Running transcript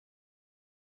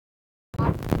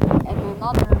and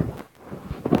another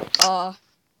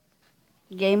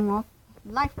game of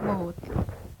Lifeboat.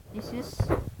 This is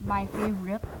my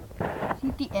favorite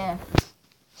CTF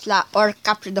or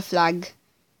capture the flag.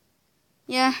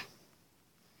 Yeah,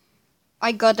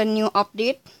 I got a new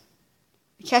update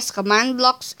which has command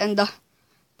blocks and the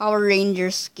Power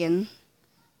Ranger skin.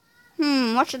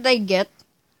 What should I get?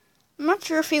 I'm not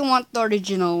sure if I want the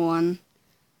original one.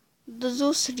 The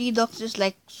Zeus Redux is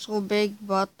like so big,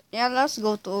 but yeah, let's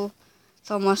go to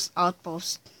Thomas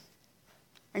Outpost.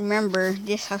 Remember,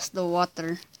 this has the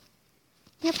water.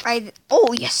 Yep,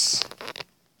 oh yes!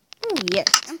 Oh yes,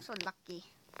 I'm so lucky.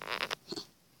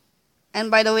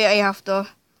 And by the way, I have the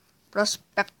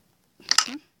prospect.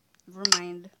 Never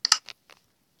mind.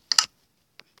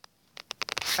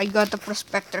 I got the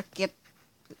prospector kit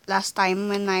last time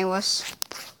when I was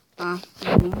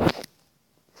playing.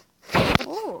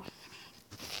 Oh.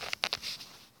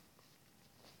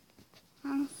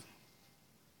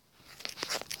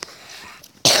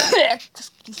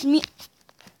 Excuse me.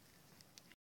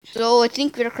 So I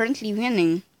think we're currently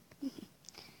winning.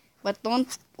 But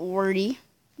don't worry.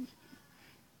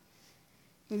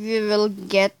 We'll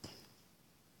get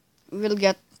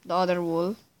the other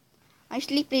wall. I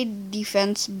actually played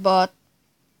defense, but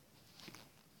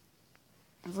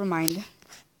never mind.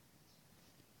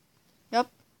 Yup.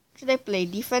 Should I play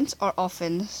defense or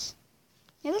offense?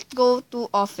 Yeah, let's go to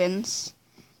offense.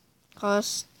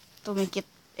 Cause to make it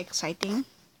exciting.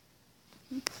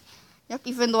 Yup,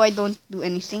 even though I don't do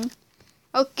anything.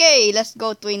 Okay, let's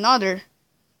go to another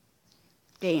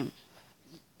game.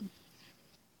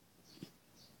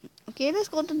 Okay, let's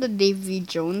go to the Davy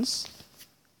Jones.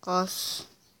 Cause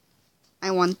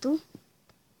I want to.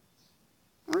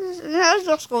 Let's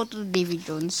just go to the Davy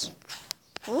Jones.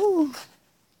 Oh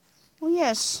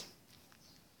yes.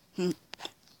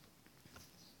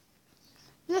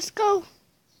 Let's go.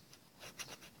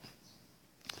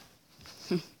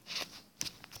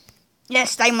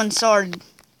 Yes, diamond sword.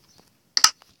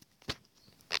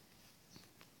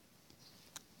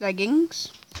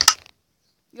 Leggings.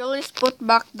 You always put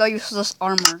back the useless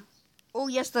armor. Oh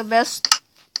yes, the best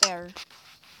pair.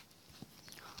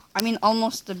 I mean,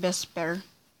 almost the best pair.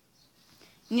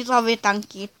 You need to have a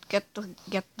tanky to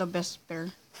get the best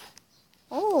pair.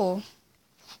 Oh,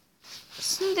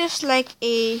 isn't this like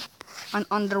an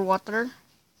underwater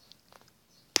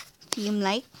theme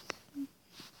like?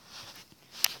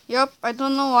 Yup, I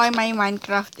don't know why my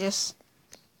Minecraft is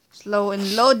slow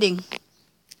in loading.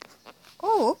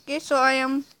 Oh, okay, so I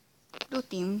am blue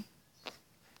team.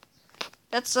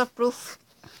 That's a proof.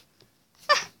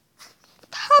 What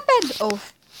happened? Oh,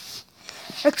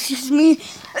 excuse me.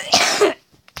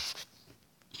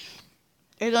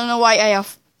 I don't know why I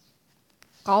have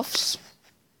coughs.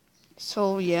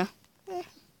 So yeah.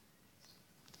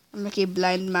 I'm like a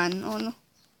blind man. Oh no.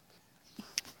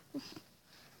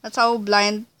 That's how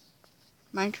blind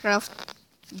Minecraft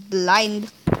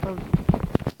blind.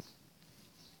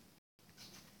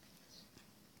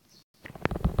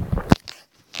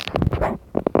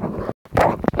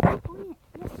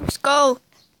 Let's go.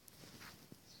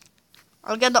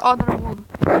 I'll get the other wood.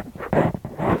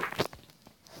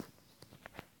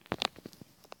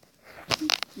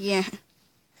 Yeah.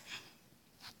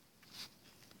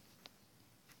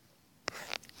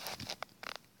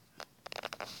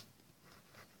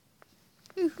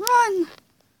 Run!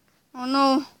 Oh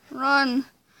no, run!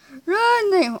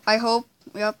 Run! I hope.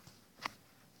 Yep.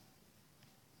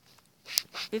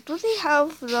 Did they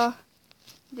have the?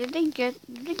 Did they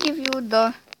give you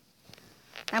the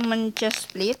diamond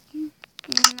chest plate?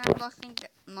 I don't think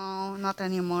that. No, not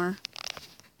anymore.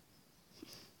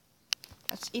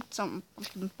 Let's eat some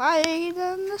pumpkin pie,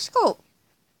 then let's go.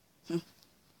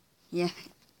 Yeah.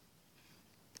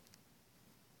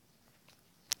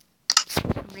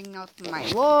 Bring out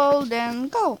my wall, then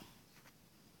go.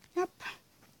 Yep.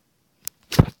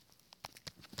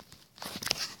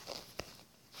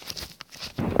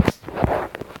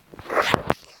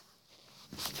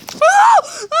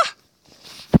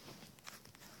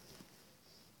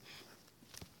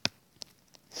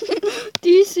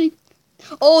 Teasing.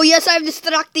 Oh yes, I'm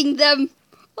distracting them.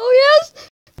 Oh yes.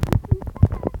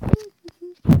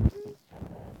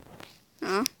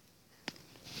 Huh?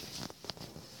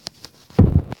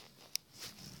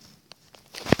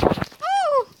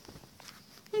 Oh,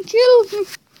 you killed me.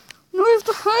 Now I have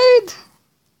to hide.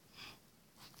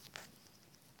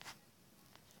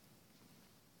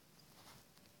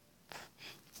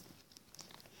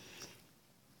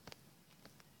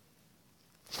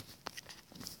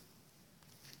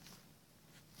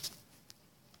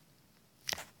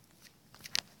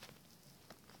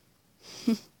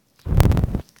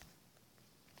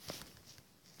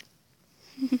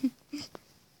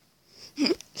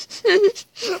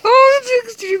 Oh,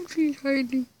 it's extremely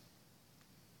hard.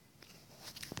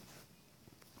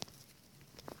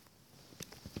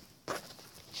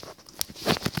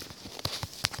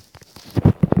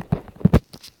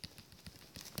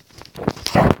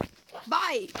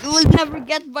 Bye! You will never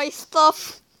get my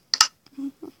stuff.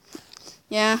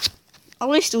 Yeah,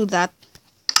 always do that.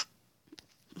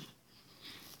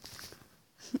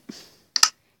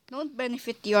 Don't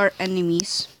benefit your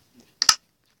enemies.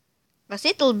 Because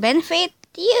it'll benefit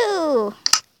you.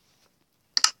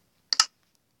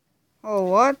 Oh,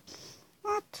 what?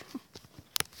 What?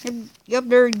 Yep,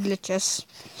 there are glitches.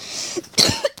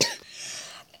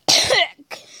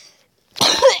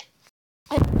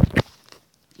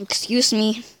 Excuse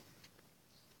me.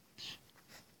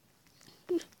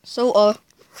 So,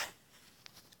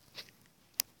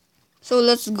 so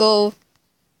let's go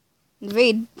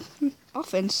invade.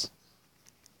 Offense.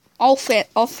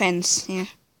 Offense, yeah.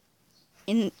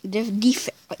 In the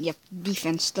yep,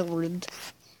 defense, the word.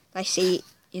 I say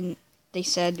in, they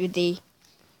said with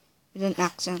an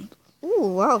accent.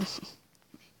 Ooh, wow.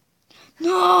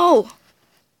 No!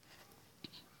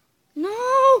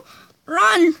 No!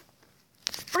 Run!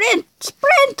 Sprint!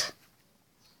 Sprint!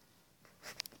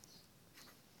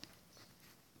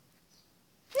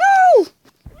 No!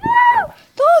 No!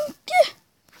 Don't!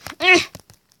 Eh.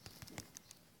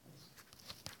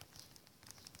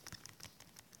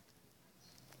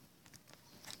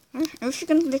 I wish you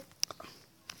can click.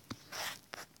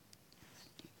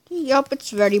 Yup,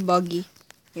 it's very buggy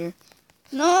here.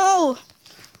 No!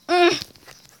 I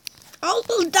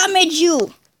will damage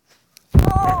you!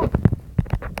 No!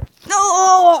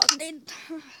 No!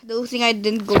 Those thing I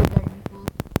didn't go there before.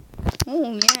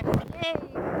 Oh, yeah. Yay!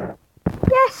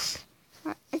 Yes!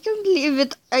 I can't believe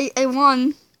it. I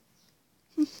won.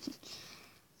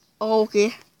 Oh,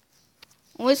 okay.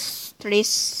 Always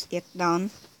trace it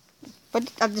down. Put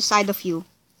it at the side of you.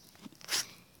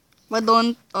 But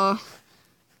don't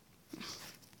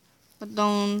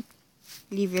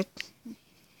leave it.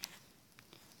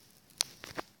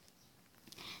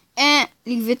 And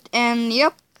leave it, and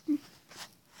yep.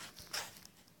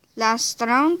 Last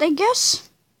round, I guess.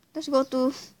 Let's go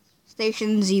to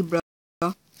Station Zebra.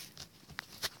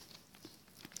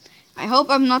 I hope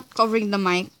I'm not covering the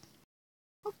mic.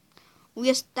 Oh,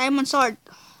 yes, Diamond Sword.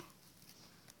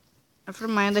 Never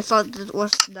mind, I thought it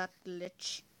was that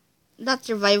glitch. That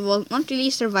survival, not really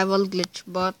survival glitch,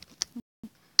 but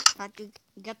had to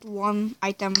get one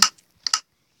item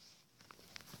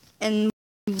and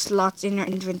slots in your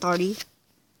inventory.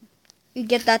 You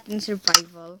get that in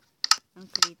survival and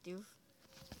creative.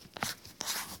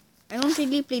 I don't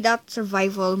really play that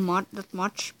survival mod that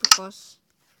much because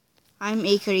I'm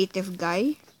a creative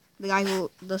guy. The guy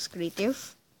who does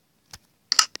creative.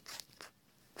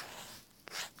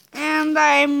 And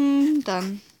I'm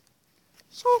done.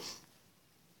 So,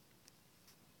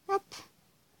 yep.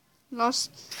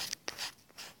 Lost.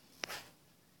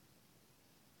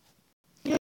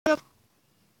 Yep.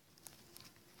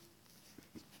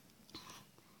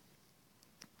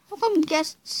 How come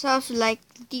guests have like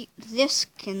this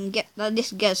can get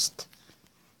this guest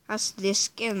has this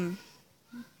skin?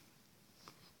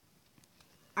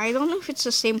 I don't know if it's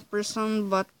the same person,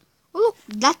 but oh look,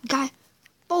 that guy.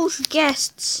 Both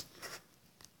guests.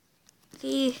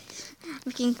 Okay,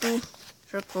 looking through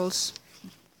circles.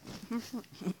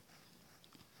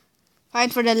 Fine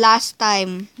for the last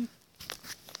time.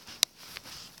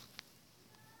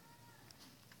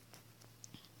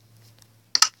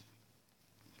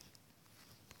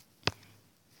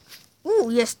 Ooh,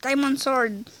 yes, diamond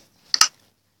sword.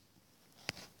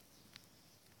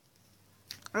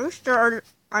 I wish there are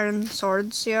iron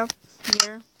swords, yeah,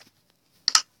 here.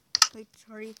 Wait,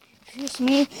 sorry. Excuse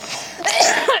me.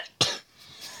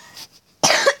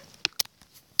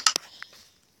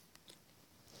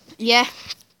 Yeah.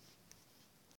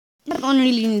 I don't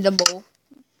really need a bow.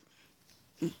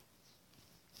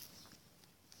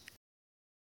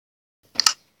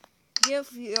 Give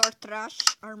your trash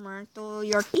armor to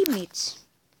your teammates.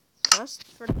 Just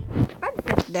for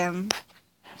benefit them.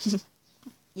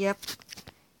 Yep.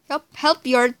 Help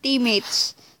your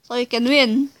teammates so you can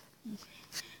win.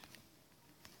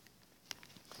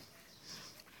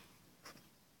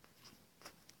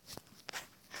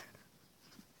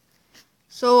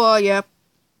 So, yep.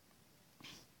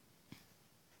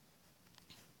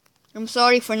 I'm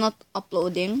sorry for not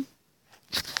uploading.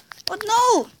 Oh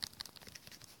no!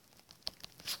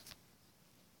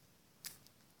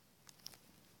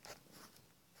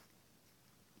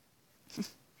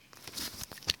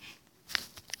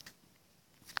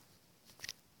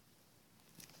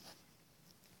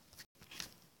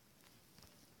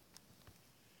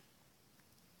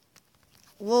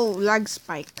 Whoa, lag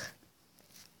spike.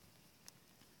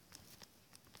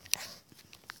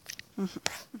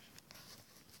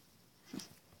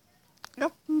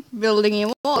 Yep, building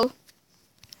a wall.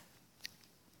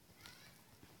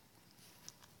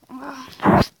 What?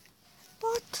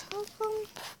 How come?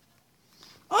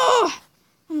 Oh,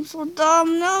 I'm so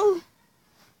dumb now.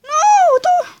 No,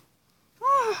 don't.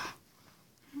 Ah.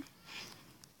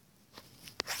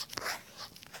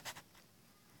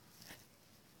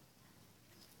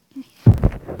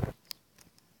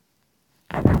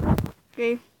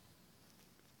 Okay.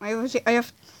 I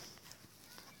have.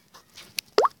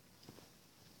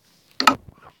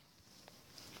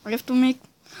 I have to make.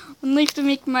 I need to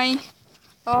make my.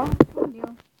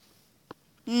 Video.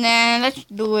 Nah, let's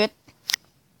do it.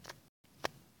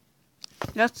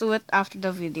 Let's do it after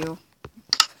the video.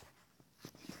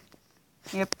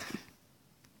 Yep.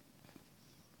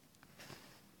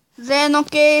 Then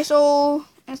okay, so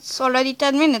it's already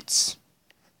 10 minutes.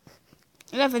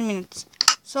 11 minutes.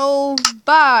 So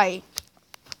bye.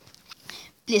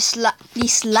 Please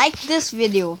like this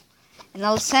video, and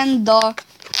I'll send the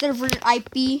server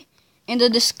IP in the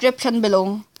description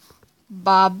below.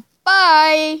 Bye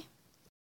bye.